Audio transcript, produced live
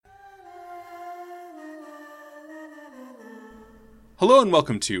Hello and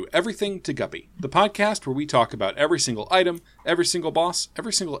welcome to Everything to Guppy, the podcast where we talk about every single item, every single boss,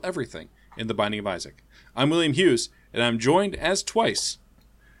 every single everything in The Binding of Isaac. I'm William Hughes, and I'm joined as twice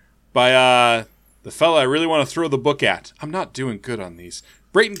by the fella I really want to throw the book at. I'm not doing good on these.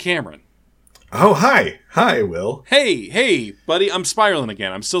 Brayton Cameron. Oh, hi. Hi, Will. Hey, buddy. I'm spiraling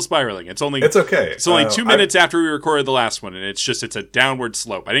again. I'm still spiraling. It's okay. It's only 2 minutes after we recorded the last one, and it's a downward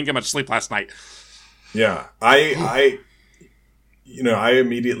slope. I didn't get much sleep last night. Yeah, I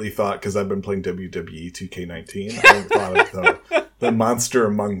immediately thought, because I've been playing WWE 2K19, I thought of the monster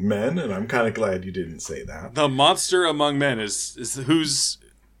among men, and I'm kind of glad you didn't say that. The monster among men is who's...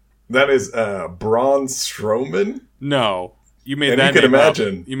 That is Braun Strowman. No, you made and that. And you can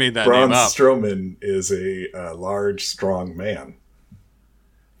imagine, up. You made that Braun name up. Strowman is a large, strong man.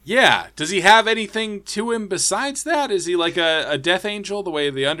 Yeah. Does he have anything to him besides that? Is he like a death angel, the way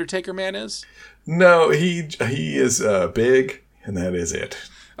the Undertaker man is? No, he is big, and that is it.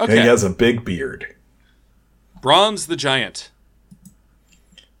 Okay. And he has a big beard. Braun's the Giant.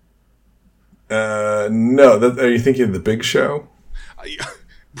 No. Are you thinking of The Big Show?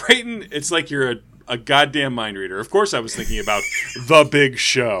 Brayton, it's like you're a goddamn mind reader. Of course I was thinking about The Big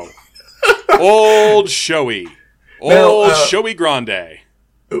Show. Old Showy. Showy Grande.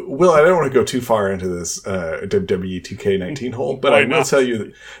 Well, I don't want to go too far into this WWE 2K19 hole, but I will tell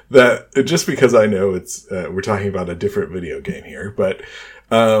you that just because I know it's we're talking about a different video game here, but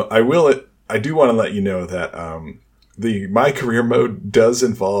I do want to let you know that the My Career mode does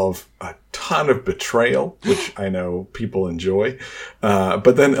involve a ton of betrayal, which I know people enjoy,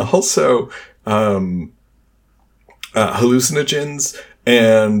 but then also hallucinogens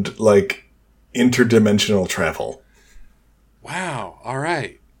and like interdimensional travel. Wow! All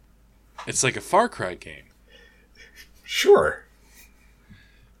right. It's like a Far Cry game. Sure.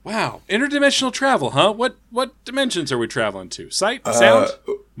 Wow. Interdimensional travel, huh? What dimensions are we traveling to? Sight? Sound?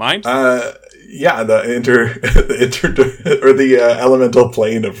 Mind? Yeah, the elemental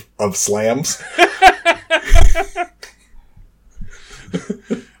plane of slams.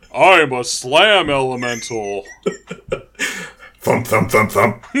 I'm a slam elemental. Thump, thump, thump,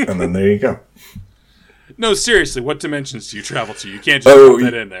 thump. And then there you go. No, seriously, what dimensions do you travel to? You can't just put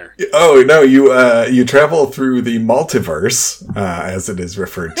that in there. Oh, no, you travel through the multiverse, as it is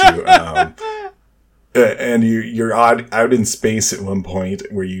referred to. And you're out in space at one point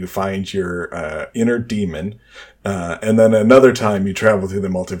where you find your inner demon. And then another time you travel through the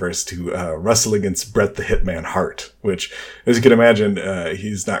multiverse to wrestle against Bret the Hitman Hart, which, as you can imagine,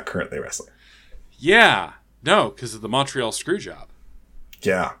 he's not currently wrestling. Yeah. No, because of the Montreal Screwjob.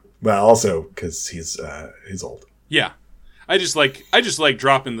 Yeah. Well, also because he's old. Yeah, I just like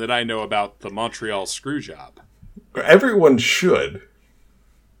dropping that I know about the Montreal Screwjob. Everyone should.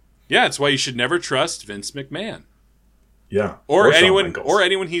 Yeah, it's why you should never trust Vince McMahon. Yeah, or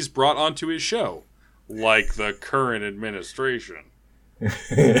anyone he's brought onto his show, like the current administration.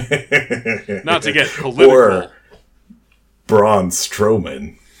 Not to get political. Or Braun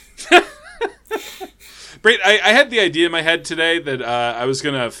Strowman. Brett, I had the idea in my head today that I was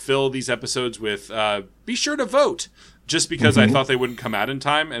going to fill these episodes with be sure to vote, just because I thought they wouldn't come out in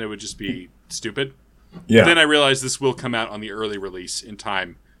time and it would just be stupid. Yeah. But then I realized this will come out on the early release in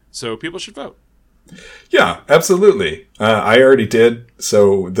time, so people should vote. Yeah, absolutely. I already did,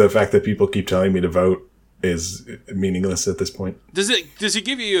 so the fact that people keep telling me to vote is meaningless at this point. Does it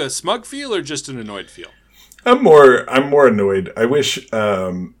give you a smug feel or just an annoyed feel? I'm more annoyed. I wish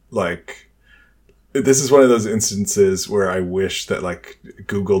this is one of those instances where I wish that like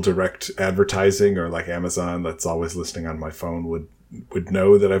Google Direct advertising or like Amazon that's always listening on my phone would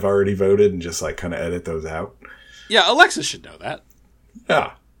know that I've already voted and just like kind of edit those out. Yeah, Alexa should know that.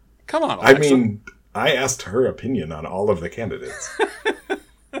 Yeah. Come on, Alexa. I mean, I asked her opinion on all of the candidates.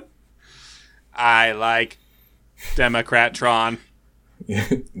 I like Democratron.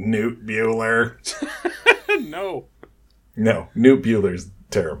 Newt Bueller. No, Newt Bueller's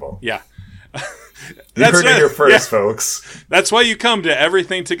terrible. Yeah. You heard it here first, folks. That's why you come to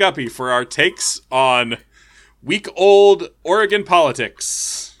Everything to Guppy for our takes on week-old Oregon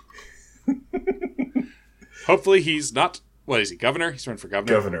politics. Hopefully he's not... What, is he governor? He's running for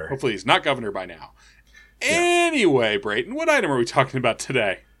governor? Governor. Hopefully he's not governor by now. Yeah. Anyway, Brayton, what item are we talking about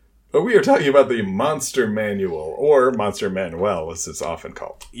today? Well, we are talking about the Monster Manual, or Monster Manual, as it's often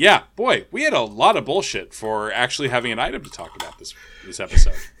called. Yeah, boy, we had a lot of bullshit for actually having an item to talk about this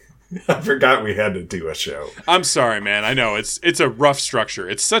episode. I forgot we had to do a show. I'm sorry, man. I know it's a rough structure.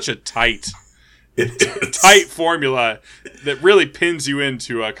 It's such a tight formula that really pins you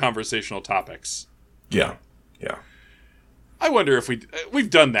into conversational topics. Yeah. I wonder if we've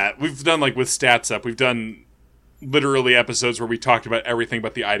done that. We've done like with Stats Up. We've done literally episodes where we talked about everything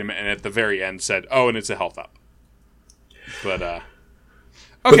but the item, and at the very end said, "Oh, and it's a health up." But okay,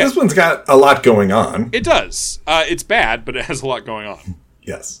 but this one's got a lot going on. It does. It's bad, but it has a lot going on.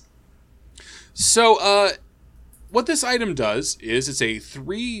 Yes. So, what this item does is it's a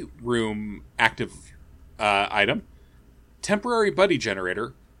 3-room active item, temporary buddy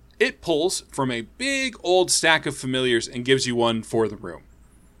generator. It pulls from a big old stack of familiars and gives you one for the room.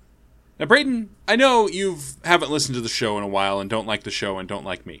 Now, Brayden, I know you haven't listened to the show in a while and don't like the show and don't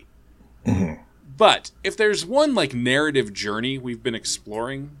like me. Mm-hmm. But if there's one narrative journey we've been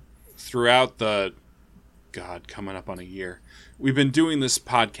exploring throughout the, God, coming up on a year, we've been doing this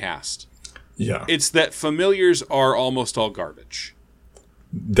podcast. Yeah. It's that familiars are almost all garbage.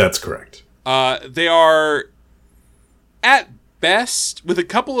 That's correct. They are, at best, with a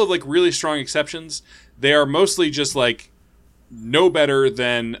couple of really strong exceptions, they are mostly just no better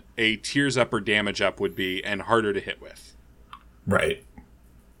than a tears up or damage up would be and harder to hit with. Right.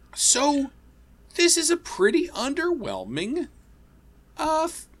 So, this is a pretty underwhelming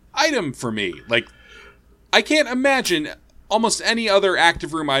item for me. I can't imagine almost any other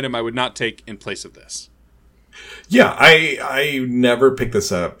active room item I would not take in place of this. Yeah, I never picked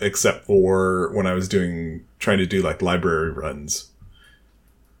this up except for when I was trying to do library runs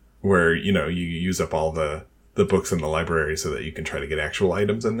where, you use up all the books in the library so that you can try to get actual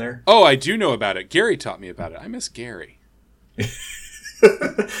items in there. Oh, I do know about it. Gary taught me about it. I miss Gary.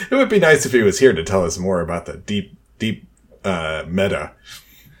 It would be nice if he was here to tell us more about the deep meta.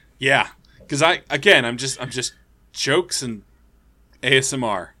 Yeah, because I'm just jokes and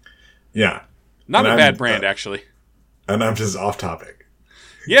ASMR. Yeah. Not a bad brand, actually. And I'm just off topic.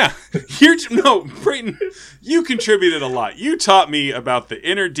 Yeah. Brayton, you contributed a lot. You taught me about the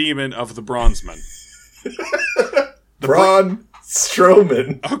inner demon of the Bronzeman. Braun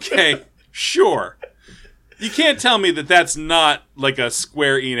Strowman. Okay, sure. You can't tell me that that's not a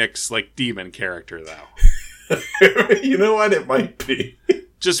Square Enix demon character, though. You know what? It might be.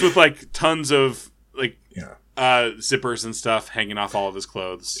 Just with tons of zippers and stuff hanging off all of his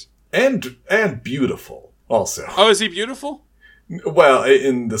clothes. And beautiful, also. Oh, is he beautiful? Well,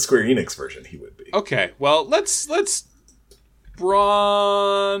 in the Square Enix version, he would be. Okay, well, let's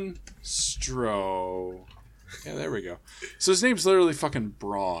Braun Stro. Yeah, there we go. So his name's literally fucking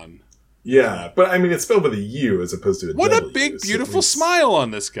Braun. Yeah, but it's spelled with a U as opposed to a What W. a big, beautiful smile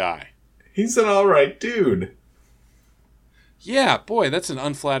on this guy. He's an alright dude. Yeah, boy, that's an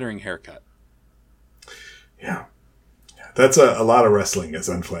unflattering haircut. Yeah. That's a lot of wrestling is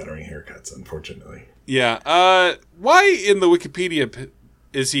unflattering haircuts, unfortunately. Yeah. Why in the Wikipedia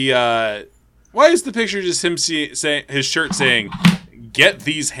is he... why is the picture just him saying his shirt saying, "Get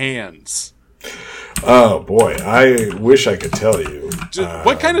these hands"? Oh, boy. I wish I could tell you.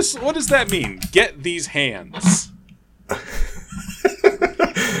 What does that mean? Get these hands.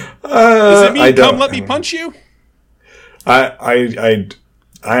 Does it mean come let me punch you? I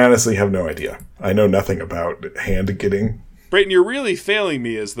honestly have no idea. I know nothing about hand getting. Brayton, you're really failing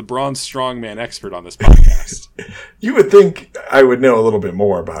me as the bronze strongman expert on this podcast. You would think I would know a little bit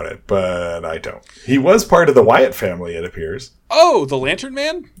more about it, but I don't. He was part of the Wyatt family, it appears. Oh, the Lantern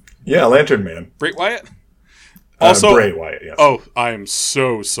Man? Yeah, Lantern Man. Bray Wyatt? Also, Bray Wyatt, yes. Oh, I am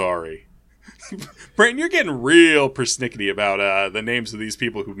so sorry. Brayton, you're getting real persnickety about the names of these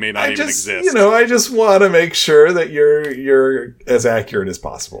people who may not even exist. I just want to make sure that you're as accurate as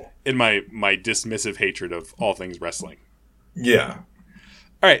possible. In my dismissive hatred of all things wrestling. Yeah.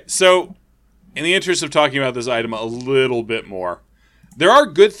 All right, so in the interest of talking about this item a little bit more, there are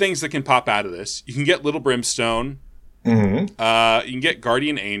good things that can pop out of this. You can get Little Brimstone. Mm-hmm. You can get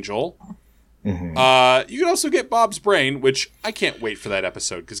Guardian Angel. Mm-hmm. You can also get Bob's Brain, which I can't wait for that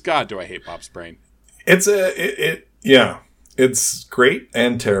episode because God, do I hate Bob's Brain. It's it's great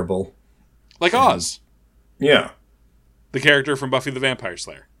and terrible. Like Oz. Yeah. The character from Buffy the Vampire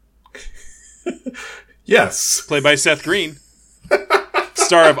Slayer. Yes. Played by Seth Green.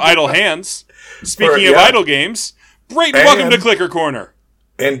 Star of Idle Hands. Speaking of idle games, Brayton, welcome to Clicker Corner.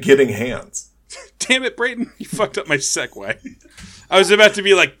 And getting hands. Damn it, Brayton. You fucked up my segue. I was about to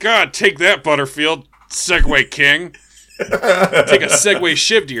be like, God, take that, Butterfield. Segway King. Take a Segway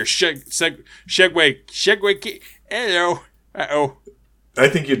shiv to your Segway King. Hello. Uh-oh. I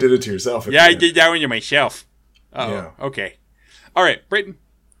think you did it to yourself. Yeah, I did that one to myself. Uh-oh. Yeah. Okay. All right, Brayton,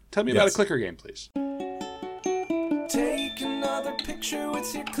 tell me about a clicker game, please. Take another picture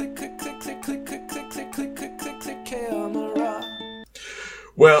with your click, click, click, click, click, click, click, click, click, click, click, click, camera.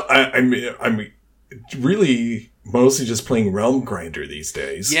 Well, I'm really mostly just playing Realm Grinder these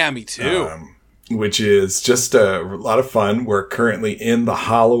days. Yeah, me too. which is just a lot of fun. We're currently in the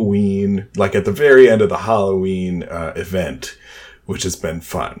Halloween, like at the very end of the Halloween event, which has been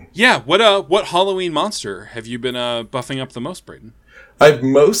fun. Yeah, what Halloween monster have you been buffing up the most, Brayden? I've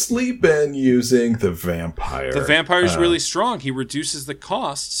mostly been using the vampire. The vampire is really strong. He reduces the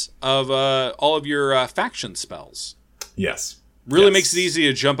costs of all of your faction spells. Yes. Really Yes. makes it easy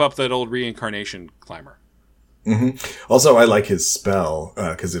to jump up that old reincarnation climber. Also, I like his spell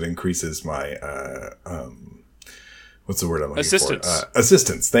because it increases my what's the word I'm looking Assistance. for?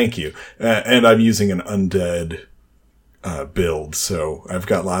 Assistance. Thank you. And I'm using an undead build, so I've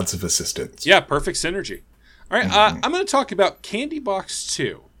got lots of assistance. Yeah, perfect synergy. All right, I'm going to talk about Candy Box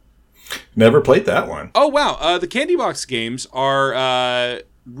 2. Never played that one. Oh, wow. The Candy Box games are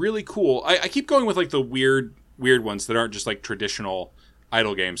really cool. I keep going with like the weird ones that aren't just like traditional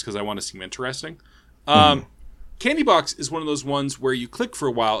idle games because I want to seem interesting. Candy Box is one of those ones where you click for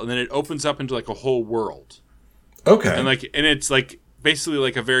a while and then it opens up into like a whole world. Okay. And it's like basically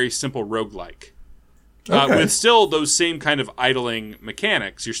like a very simple roguelike. Okay. With still those same kind of idling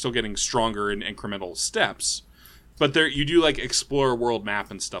mechanics. You're still getting stronger in incremental steps. But there you do like explore a world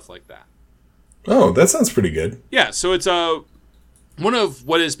map and stuff like that. Oh, that sounds pretty good. Yeah, so it's one of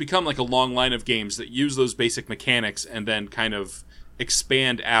what has become like a long line of games that use those basic mechanics and then kind of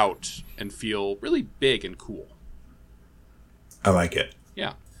expand out and feel really big and cool. I like it.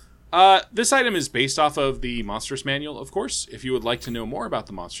 Yeah. This item is based off of the Monstrous Manual, of course. If you would like to know more about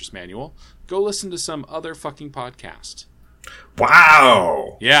the Monstrous Manual, go listen to some other fucking podcast.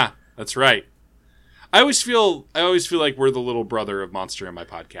 Wow. Yeah, that's right. I always feel like we're the little brother of Monster in my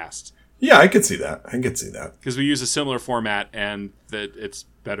podcast. Yeah, I could see that. Because we use a similar format and that it's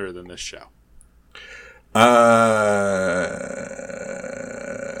better than this show. I'm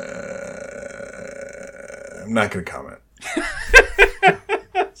not going to comment.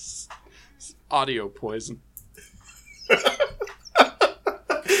 Audio poison.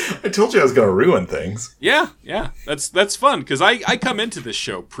 I told you I was going to ruin things. Yeah. That's fun because I come into this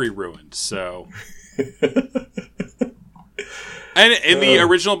show pre-ruined, so. And in the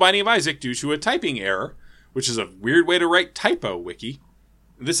original Binding of Isaac, due to a typing error, which is a weird way to write typo wiki,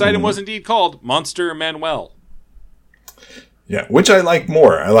 this item was indeed called Monster Manuel. Yeah, which I like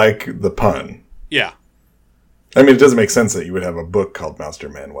more. I like the pun. Yeah. I mean, it doesn't make sense that you would have a book called Monster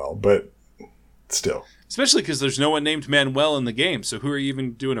Manuel, but still. Especially because there's no one named Manuel in the game, so who are you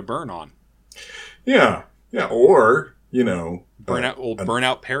even doing a burn on? Yeah, or,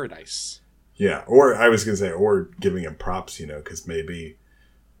 Burnout Paradise. Yeah, or I was going to say, or giving him props, because maybe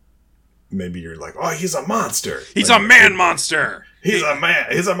you're like, oh, he's a monster. He's like, a man monster. He's a man.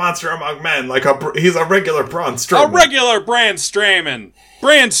 He's a monster among men. He's a regular Braun Strowman. A regular Bran Strowman.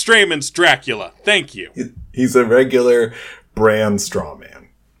 Bran Strowman's Dracula. Thank you. He's a regular Bran Strawman.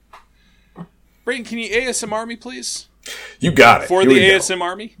 Brayden, can you ASMR me, please? You got it. For the ASM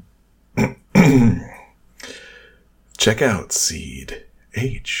Army? Check out Seed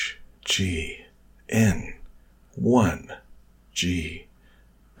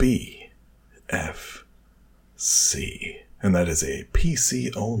HGN1GBFC. And that is a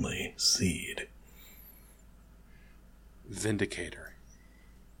PC only seed. Vindicator.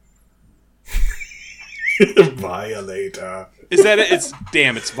 Violator. Is that it? It's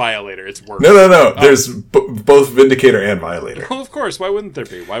Violator. It's worse. No. There's both Vindicator and Violator. Well, of course. Why wouldn't there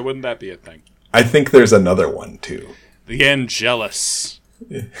be? Why wouldn't that be a thing? I think there's another one, too. The Angelus.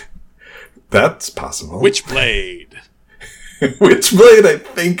 That's possible. Witchblade. Witchblade, I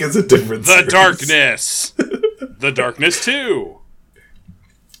think, is a different The series. Darkness. The Darkness 2.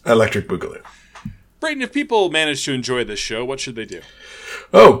 Electric Boogaloo. Brayden, if people manage to enjoy this show, what should they do?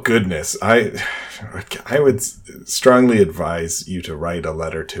 Oh, goodness. I would strongly advise you to write a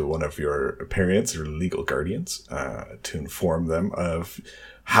letter to one of your parents or legal guardians to inform them of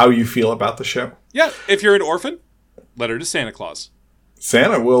how you feel about the show. Yeah, if you're an orphan, letter to Santa Claus.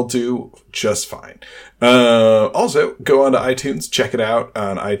 Santa will do just fine. Also, go on to iTunes, check it out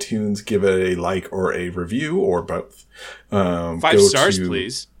on iTunes, give it a like or a review or both. 5 stars,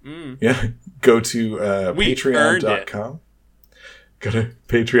 please. Yeah, go to patreon.com. Go to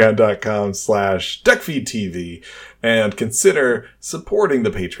patreon.com/DuckFeedTV and consider supporting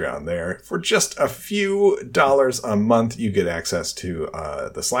the Patreon there. For just a few dollars a month, you get access to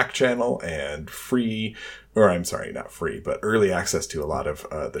the Slack channel and not free, but early access to a lot of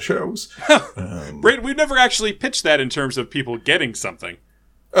the shows. Brayden, we've never actually pitched that in terms of people getting something.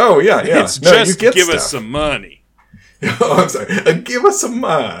 Oh, yeah. It's just give us some money. Oh, I'm sorry. Give us some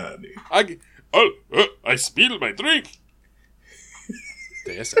money. I spilled my drink.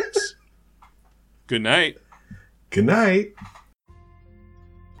 Deus Ex. Good night. Good night.